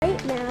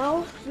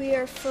now we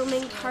are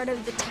filming part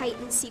of the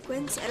Titan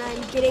sequence, and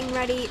I'm getting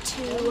ready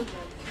to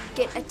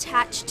get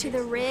attached to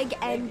the rig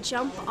and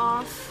jump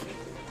off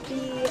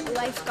the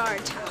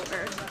lifeguard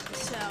tower.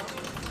 So,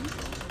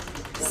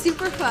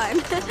 super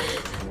fun.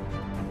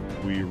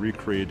 We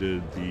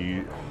recreated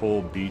the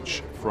whole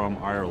beach from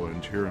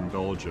Ireland here in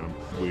Belgium.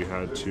 We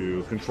had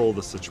to control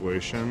the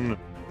situation.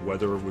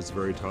 Weather was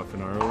very tough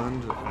in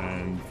Ireland,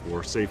 and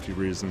for safety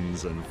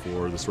reasons and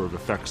for the sort of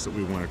effects that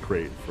we want to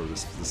create for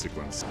this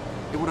sequence.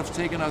 It would have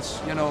taken us,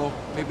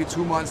 maybe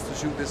 2 months to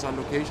shoot this on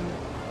location,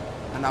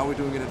 and now we're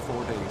doing it in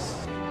 4 days.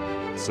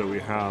 So we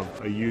have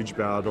a huge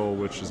battle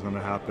which is going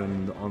to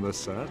happen on this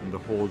set, and the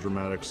whole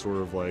dramatic sort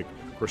of like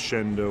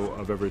crescendo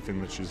of everything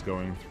that she's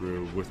going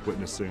through with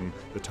witnessing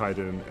the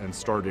Titan and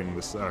starting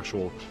this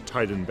actual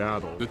Titan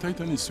battle. The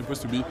Titan is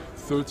supposed to be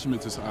 30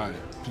 meters high.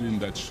 In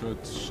that shot,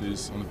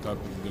 she's on top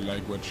of the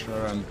light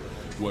watcher and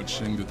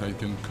watching the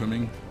Titan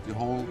coming. The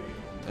whole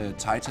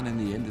Titan in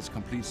the end is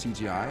complete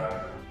CGI.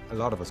 A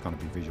lot of it's going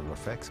to be visual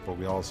effects, but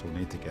we also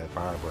need to get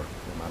Barbara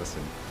and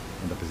Madison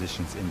in the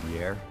positions in the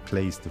air,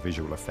 place the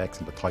visual effects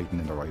and the Titan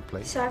in the right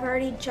place. So I've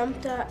already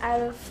jumped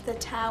out of the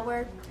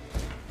tower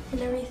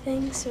and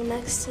everything, so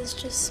next is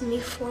just me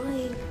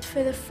flying.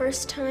 For the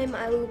first time,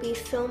 I will be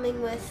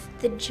filming with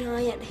the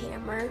giant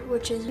hammer,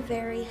 which is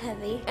very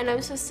heavy, and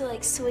I'm supposed to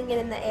like swing it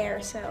in the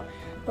air, so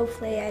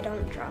hopefully I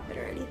don't drop it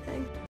or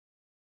anything.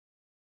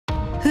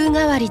 風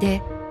変わり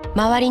で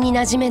周りに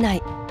馴染めな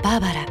いバ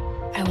ーバラ。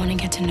I want to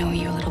get to know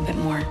you a little bit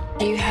more.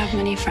 Do you have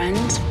many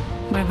friends?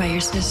 What about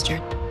your sister?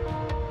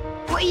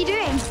 What are you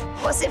doing?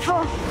 What's it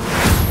for?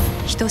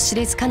 人知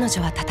れず彼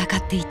女は戦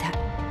っていた。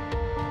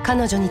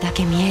彼女にだ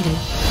け見える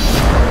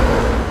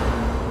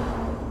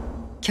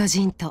巨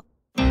人と。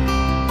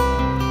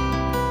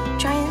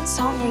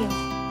Giants aren't real.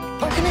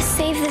 We're gonna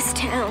save this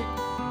town.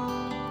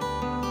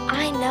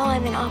 I know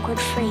I'm an awkward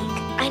freak.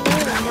 I know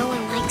that no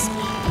one likes me.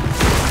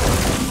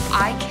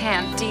 I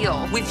can't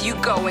deal with you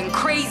going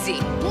crazy.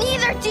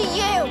 Neither do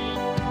you!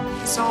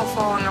 It's all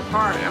falling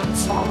apart. I'm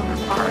falling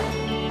apart.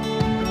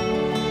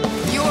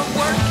 Your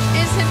work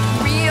isn't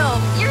real.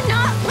 You're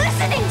not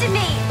listening to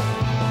me!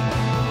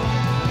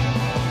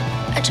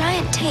 A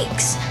giant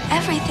takes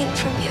everything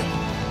from you.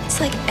 It's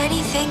like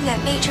anything that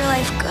made your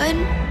life good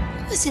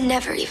was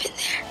never even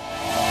there.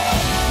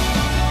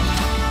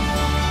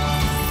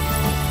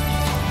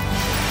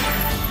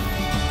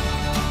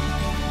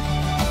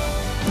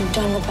 You've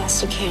done the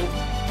best you can.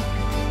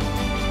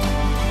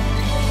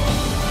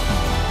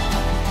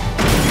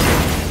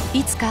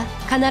 いつか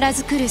必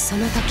ず来るそ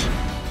の時、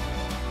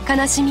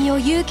悲しみを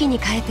勇気に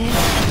変えて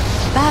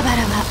バーバ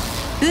ラは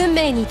運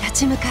命に立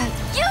ち向かう。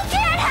 You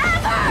can't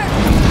have her!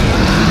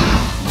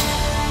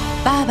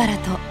 バーバラ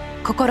と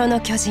心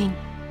の巨人。